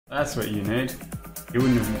That's what you need. You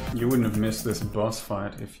wouldn't have missed this boss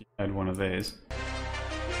fight if you had one of these.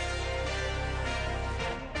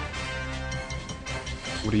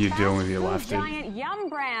 What are you doing with your life, dude? Giant Yum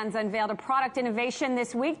Brands unveiled a product innovation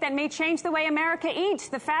this week that may change the way America eats,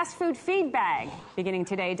 the fast food feed bag. Beginning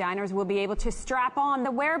today, diners will be able to strap on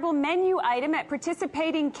the wearable menu item at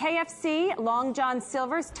participating KFC, Long John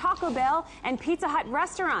Silver's, Taco Bell, and Pizza Hut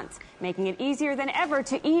restaurants, making it easier than ever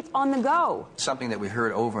to eat on the go. Something that we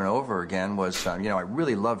heard over and over again was, you know, I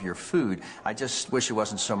really love your food. I just wish it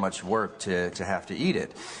wasn't so much work to have to eat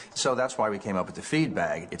it. So that's why we came up with the feed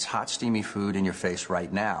bag. It's hot, steamy food in your face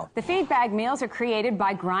right now. The feed bag meals are created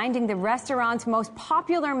by grinding the restaurant's most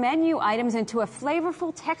popular menu items into a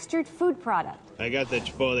flavorful, textured food product. I got the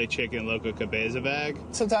Chipotle chicken loco cabeza bag.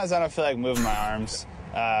 Sometimes I don't feel like moving my arms,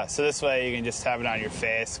 so this way you can just have it on your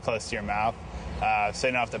face, close to your mouth, so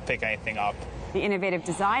you don't have to pick anything up. The innovative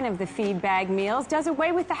design of the feed bag meals does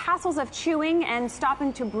away with the hassles of chewing and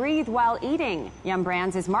stopping to breathe while eating. Yum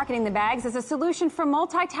Brands is marketing the bags as a solution for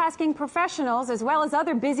multitasking professionals as well as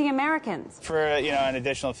other busy Americans. For, you know, an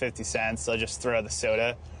additional 50 cents, they'll just throw the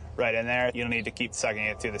soda right in there. You don't need to keep sucking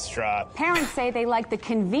it through the straw. Parents say they like the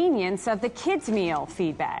convenience of the kids' meal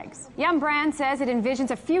feed bags. Yum Brand says it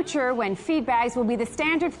envisions a future when feed bags will be the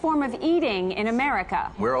standard form of eating in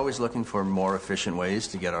America. We're always looking for more efficient ways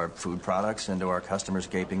to get our food products into our customers'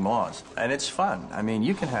 gaping maws. And it's fun. I mean,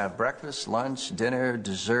 you can have breakfast, lunch, dinner,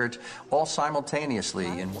 dessert, all simultaneously.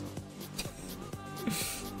 And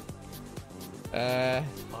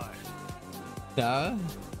no.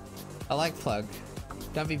 I like Plug.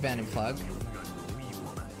 Don't be banning Plug.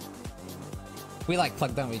 We like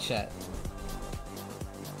Plug, don't we, chat?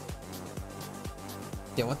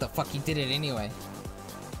 Yeah, what the fuck? He did it anyway.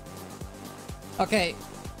 Okay,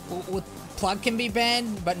 Plug can be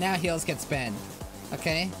banned, but now Heals gets banned.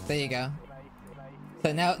 Okay, there you go.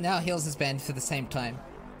 So now Heals is banned for the same time.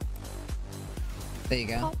 There you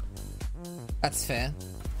go. That's fair.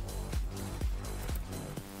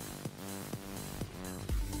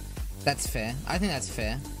 That's fair. I think that's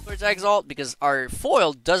fair. Towards Exalt because our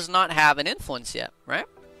foil does not have an influence yet, right?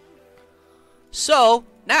 So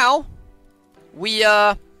now we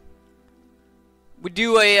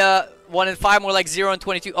do a 1 and 5 more like 0 and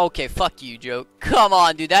 22. Okay, fuck you, Joe. Come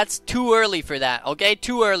on, dude. That's too early for that. Okay,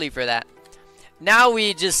 too early for that. Now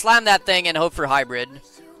we just slam that thing and hope for hybrid.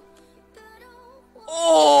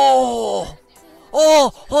 Oh,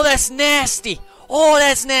 that's nasty. Oh,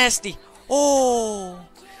 that's nasty.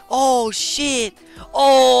 Oh, shit.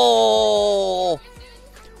 Oh.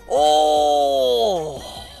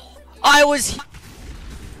 I was...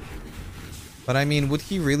 But I mean, would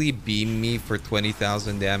he really beam me for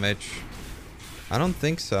 20,000 damage? I don't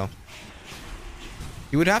think so.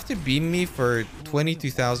 He would have to beam me for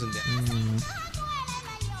 22,000 damage.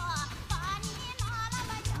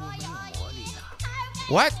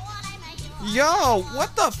 What? Yo,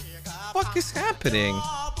 what the fuck is happening?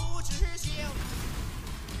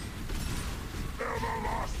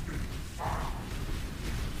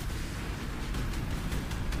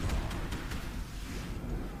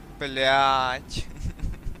 Блять.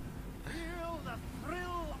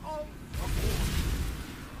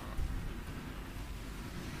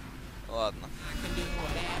 Ладно.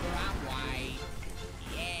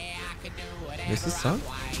 This is song?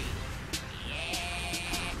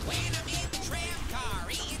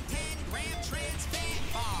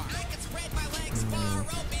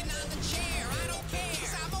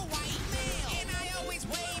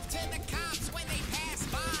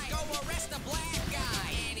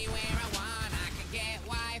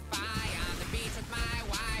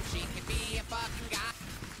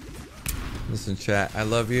 Listen, chat, I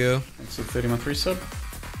love you. Thanks for 30 month resub.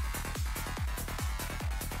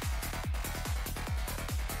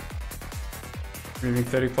 Moving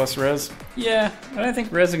 30 plus res. Yeah, I don't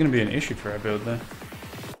think res are going to be an issue for our build though.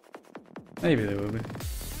 Maybe they will be.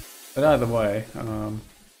 But either way,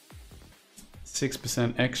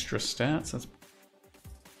 6% extra stats. That's...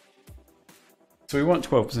 So we want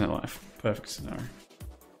 12% life. Perfect scenario.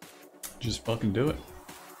 Just fucking do it.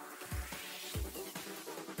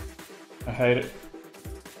 I hate it.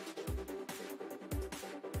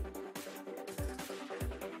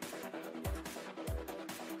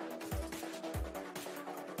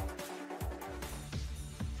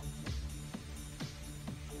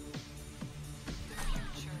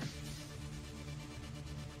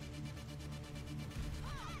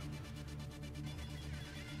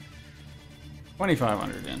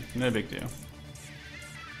 $2,500 in, no big deal.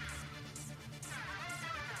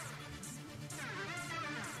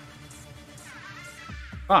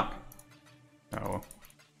 Fuck. Oh well.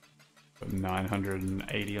 But 9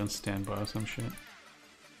 980 on standby or some shit.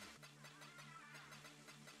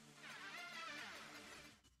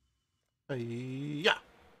 Yeah.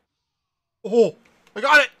 Oh, I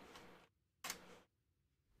got it.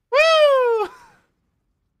 Woo!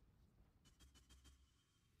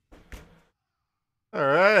 All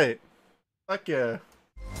right. Fuck yeah.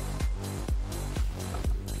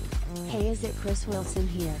 Hey, is it Chris Wilson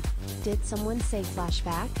here? Did someone say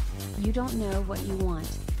flashback? You don't know what you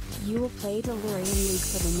want. You will play Delirium League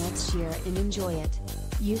for the next year and enjoy it.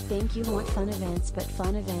 You think you want fun events, but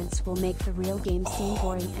fun events will make the real game seem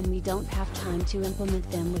boring, and we don't have time to implement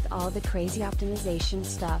them with all the crazy optimization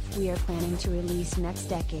stuff we are planning to release next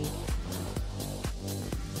decade.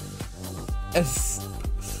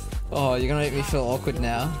 Oh, you're gonna make me feel awkward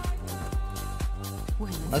now.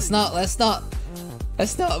 Let's not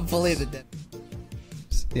bully the dead.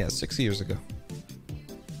 Yeah, 6 years ago.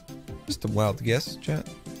 Just a wild guess, chat.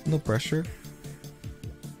 No pressure.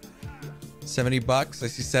 70 bucks. I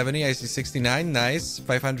see 70. I see 69. Nice.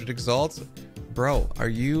 500 exalts. Bro, are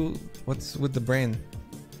you... What's with the brain?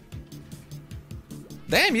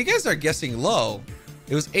 Damn, you guys are guessing low.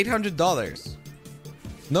 It was $800.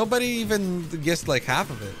 Nobody even guessed like half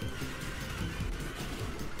of it.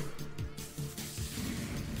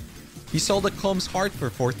 He sold a Combs Heart for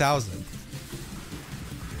 4,000.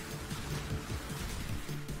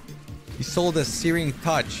 He sold a Searing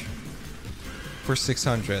Touch for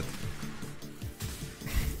 600.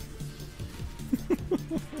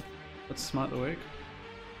 What's Smite the Week?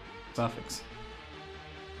 Suffix.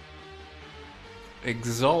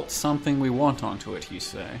 Exalt something we want onto it, you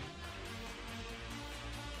say.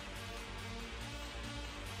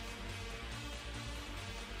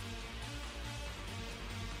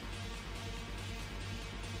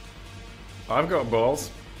 I've got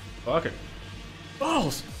balls. Fuck it.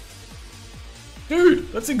 Balls!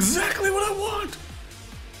 Dude, that's exactly what I want!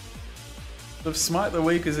 If Smite the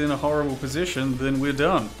Weak is in a horrible position, then we're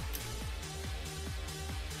done.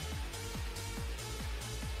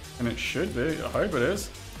 And it should be. I hope it is.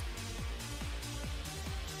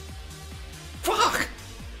 Fuck!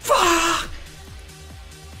 Fuck!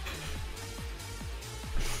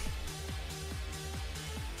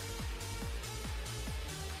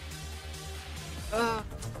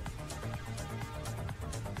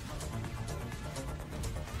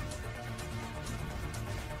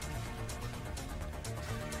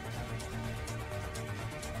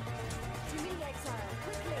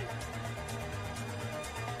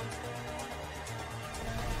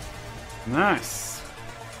 Nice.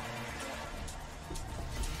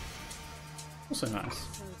 Also nice.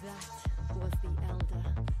 So that was the Elder.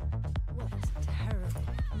 What a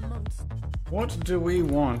terrible monster. What do we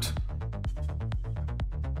want?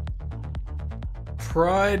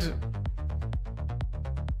 Pride.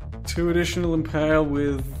 2 additional impale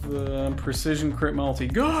with precision crit multi.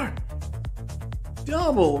 Go!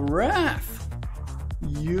 Double wrath.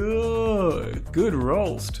 Yo, good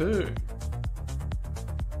rolls too.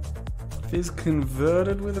 Fizz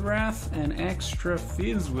converted with wrath and extra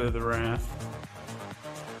fizz with wrath.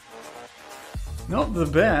 Not the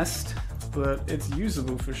best, but it's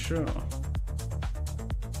usable for sure.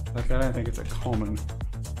 Like, I don't think it's a common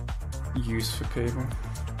use for people.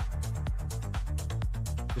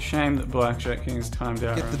 It's a shame that Blackjack King's timed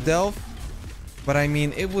out. Get the Delve, but I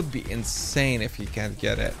mean, it would be insane if he can't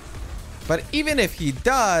get it. But even if he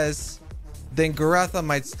does, then Garatha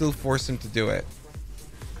might still force him to do it.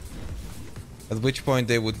 At which point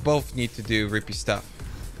they would both need to do rippy stuff.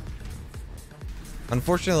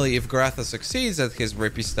 Unfortunately, if Garatha succeeds at his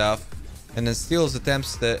rippy stuff and then Steels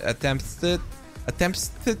attempts it, and I don't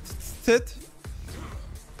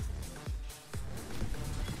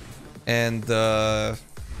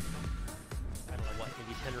know what,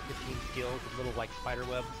 maybe 10 or 15 skills with little like spider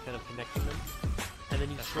webs kind of connecting them, and then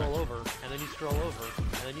you scroll over, and then you scroll over,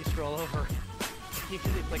 and then you scroll over. It's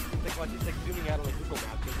like zooming out on a Google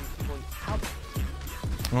map because he's going, how?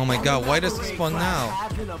 oh my god, why does it spawn now?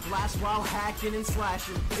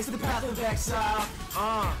 It's the Path of Exile.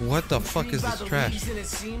 What the fuck is this trash?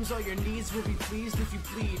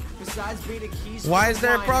 Why is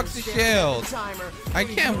there a proxy shield? I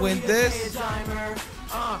can't win this.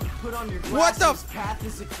 What the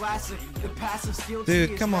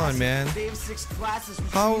dude, come on, man.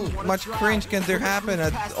 How much cringe can there happen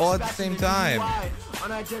all at the same time?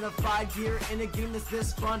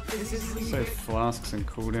 Say flasks and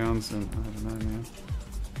cooldowns and I don't know, man.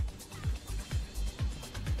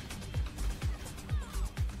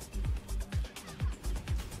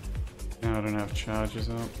 Now I don't have charges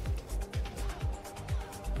up.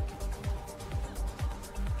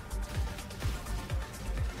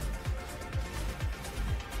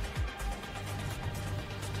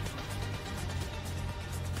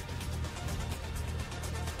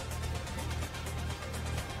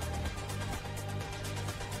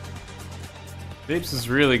 Beeps is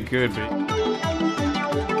really good, but